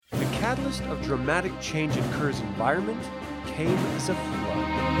catalyst of dramatic change in Khur's environment came as a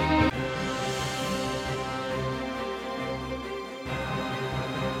flood.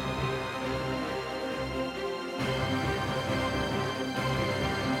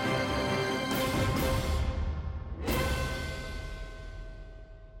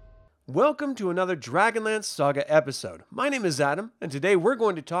 Welcome to another Dragonlance Saga episode. My name is Adam, and today we're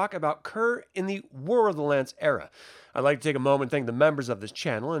going to talk about Khur in the War of the Lance era. I'd like to take a moment and thank the members of this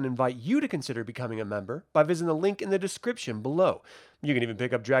channel and invite you to consider becoming a member by visiting the link in the description below. You can even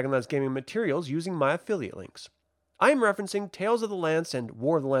pick up Dragonlance gaming materials using my affiliate links. I am referencing Tales of the Lance and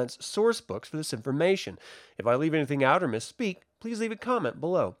War of the Lance source books for this information. If I leave anything out or misspeak, please leave a comment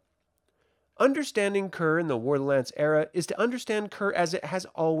below. Understanding Khur in the War of the Lance era is to understand Khur as it has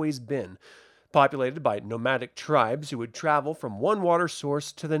always been, populated by nomadic tribes who would travel from one water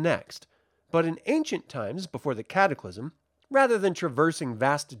source to the next. But in ancient times, before the Cataclysm, rather than traversing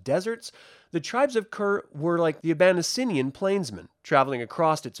vast deserts, the tribes of Khur were like the Abanasinian plainsmen, traveling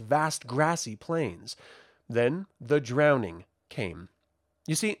across its vast grassy plains. Then the drowning came.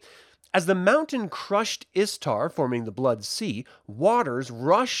 You see, as the mountain crushed Istar, forming the Blood Sea, waters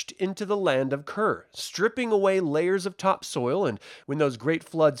rushed into the land of Khur, stripping away layers of topsoil, and when those great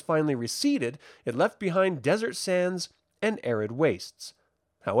floods finally receded, it left behind desert sands and arid wastes.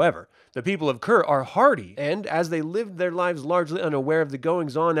 However, the people of Khur are hardy, and as they lived their lives largely unaware of the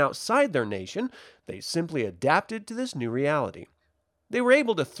goings-on outside their nation, they simply adapted to this new reality. They were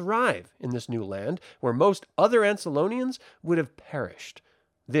able to thrive in this new land, where most other Ancelonians would have perished.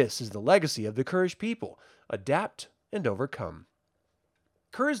 This is the legacy of the Khurish people: adapt and overcome.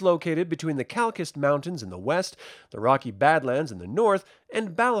 Khur is located between the Kalkist Mountains in the west, the Rocky Badlands in the north,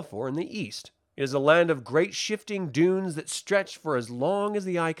 and Balfour in the east. It is a land of great shifting dunes that stretch for as long as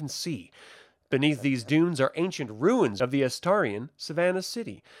the eye can see. Beneath these dunes are ancient ruins of the Astarian Savannah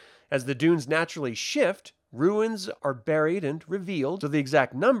city. As the dunes naturally shift, ruins are buried and revealed, so the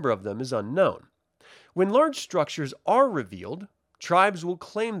exact number of them is unknown. When large structures are revealed, tribes will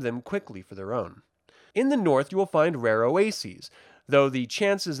claim them quickly for their own. In the north, you will find rare oases, though the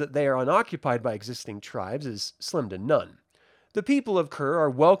chances that they are unoccupied by existing tribes is slim to none. The people of Khur are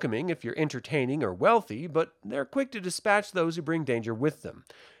welcoming if you're entertaining or wealthy, but they're quick to dispatch those who bring danger with them.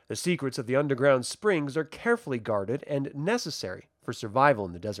 The secrets of the underground springs are carefully guarded and necessary for survival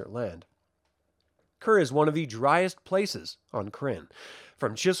in the desert land. Khur is one of the driest places on Krynn.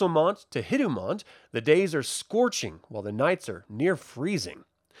 From Chiselmont to Hidumont, the days are scorching while the nights are near freezing.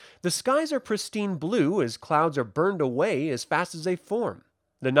 The skies are pristine blue as clouds are burned away as fast as they form.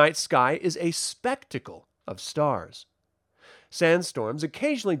 The night sky is a spectacle of stars. Sandstorms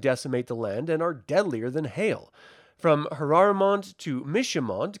occasionally decimate the land and are deadlier than hail. From Hararamont to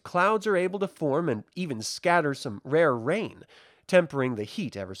Mishamont, clouds are able to form and even scatter some rare rain, tempering the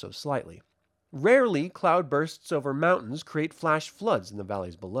heat ever so slightly. Rarely, cloudbursts over mountains create flash floods in the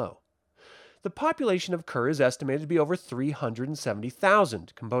valleys below. The population of Khur is estimated to be over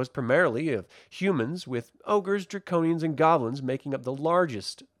 370,000, composed primarily of humans, with ogres, draconians, and goblins making up the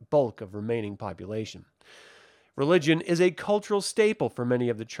largest bulk of remaining population. Religion is a cultural staple for many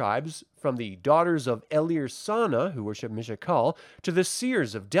of the tribes, from the daughters of Elir Sana, who worship Mishakal, to the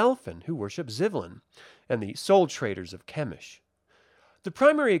seers of Delphin, who worship Zivlin, and the soul traders of Chemish. The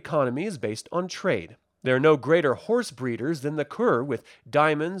primary economy is based on trade. There are no greater horse breeders than the Khur, with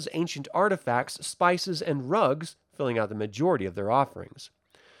diamonds, ancient artifacts, spices, and rugs filling out the majority of their offerings.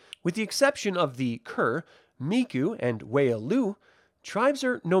 With the exception of the Khur, Miku, and Wealu, tribes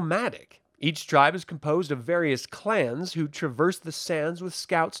are nomadic. Each tribe is composed of various clans who traverse the sands with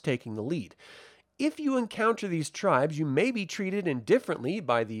scouts taking the lead. If you encounter these tribes, you may be treated indifferently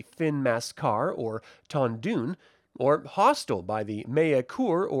by the Fin Maskar or Tondun, or hostile by the Mea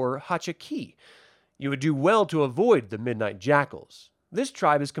Khur or Hachaki. You would do well to avoid the Midnight Jackals. This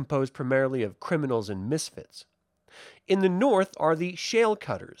tribe is composed primarily of criminals and misfits. In the north are the Shale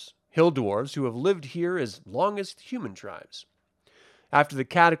Cutters, hill dwarves who have lived here as long as human tribes. After the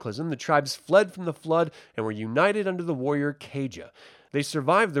Cataclysm, the tribes fled from the flood and were united under the warrior Kaja. They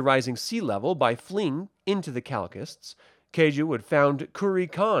survived the rising sea level by fleeing into the Kalkists. Kaja would found Kuri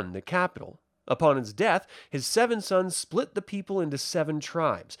Khan, the capital. Upon his death, his 7 sons split the people into 7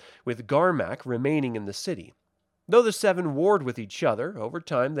 tribes, with Garmak remaining in the city. Though the 7 warred with each other, over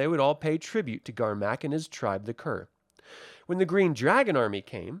time they would all pay tribute to Garmak and his tribe, the Khur. When the Green Dragon Army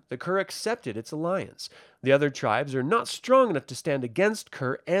came, the Khur accepted its alliance. The other tribes are not strong enough to stand against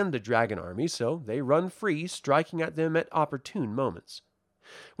Khur and the Dragon Army, so they run free, striking at them at opportune moments.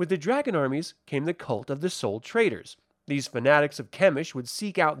 With the Dragon Armies came the cult of the Soul Traders. These fanatics of Chemish would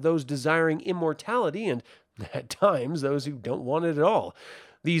seek out those desiring immortality and, at times, those who don't want it at all.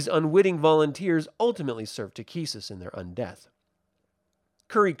 These unwitting volunteers ultimately serve Takhisis in their undeath.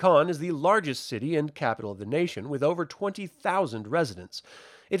 Khur Khan is the largest city and capital of the nation, with over 20,000 residents.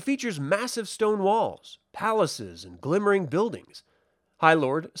 It features massive stone walls, palaces, and glimmering buildings. High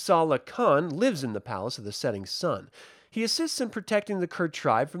Lord Saleh Khan lives in the Palace of the Setting Sun. He assists in protecting the Khur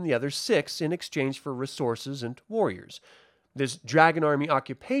tribe from the other 6 in exchange for resources and warriors. This dragon army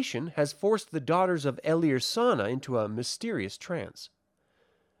occupation has forced the daughters of Elir Sana into a mysterious trance.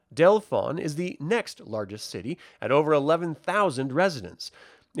 Delphon is the next largest city at over 11,000 residents.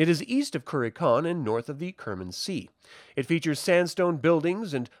 It is east of Khur Khan and north of the Kerman Sea. It features sandstone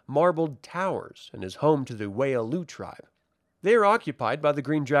buildings and marbled towers and is home to the Waialu tribe. They are occupied by the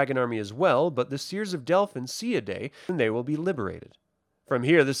Green Dragon Army as well, but the Seers of Delphin see a day when they will be liberated. From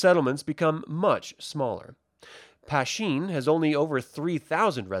here, the settlements become much smaller. Pashin has only over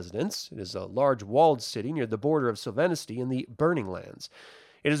 3,000 residents. It is a large walled city near the border of Sylvanesti in the Burning Lands.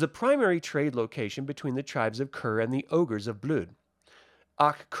 It is a primary trade location between the tribes of Khur and the Ogres of Blud.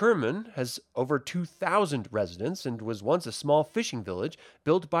 Kerman has over 2,000 residents and was once a small fishing village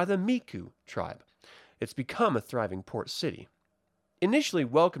built by the Miku tribe. It's become a thriving port city. Initially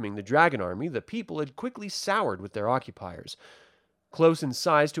welcoming the dragon army, the people had quickly soured with their occupiers. Close in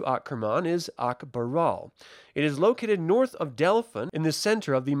size to Kerman is Baral. It is located north of Delphin in the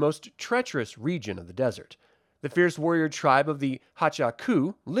center of the most treacherous region of the desert. The fierce warrior tribe of the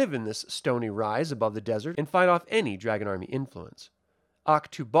Hachaku live in this stony rise above the desert and fight off any dragon army influence.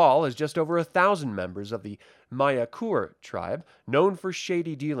 Tubal has just over 1,000 members of the Mayakur tribe, known for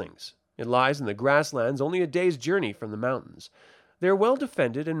shady dealings. It lies in the grasslands only a day's journey from the mountains. They are well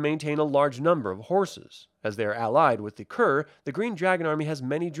defended and maintain a large number of horses. As they are allied with the Khur, the Green Dragon Army has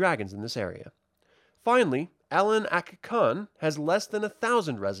many dragons in this area. Finally, Alan Khan has less than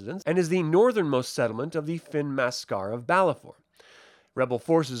 1,000 residents and is the northernmost settlement of the Fin Maskar of Balafor. Rebel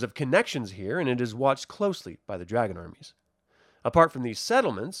forces have connections here, and it is watched closely by the dragon armies. Apart from these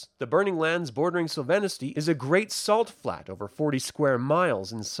settlements, the Burning Lands bordering Sylvanesti is a great salt flat over 40 square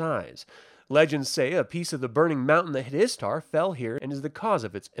miles in size. Legends say a piece of the burning mountain that hit Istar fell here and is the cause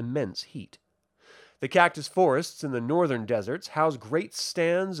of its immense heat. The cactus forests in the northern deserts house great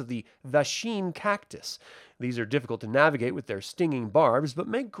stands of the Vashin cactus. These are difficult to navigate with their stinging barbs, but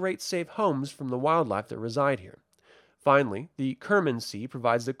make great safe homes from the wildlife that reside here. Finally, the Kerman Sea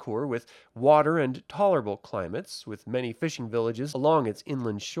provides the Khur with water and tolerable climates, with many fishing villages along its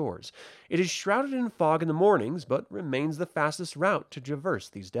inland shores. It is shrouded in fog in the mornings, but remains the fastest route to traverse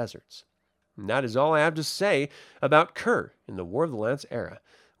these deserts. And that is all I have to say about Khur in the War of the Lance era.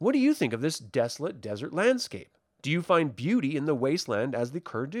 What do you think of this desolate desert landscape? Do you find beauty in the wasteland as the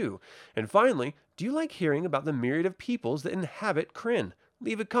Khur do? And finally, do you like hearing about the myriad of peoples that inhabit Krynn?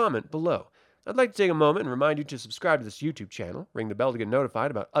 Leave a comment below. I'd like to take a moment and remind you to subscribe to this YouTube channel, ring the bell to get notified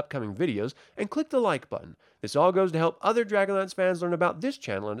about upcoming videos, and click the like button. This all goes to help other Dragonlance fans learn about this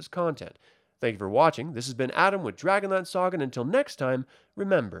channel and its content. Thank you for watching. This has been Adam with Dragonlance Saga, and until next time,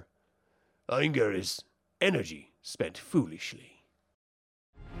 remember, anger is energy spent foolishly.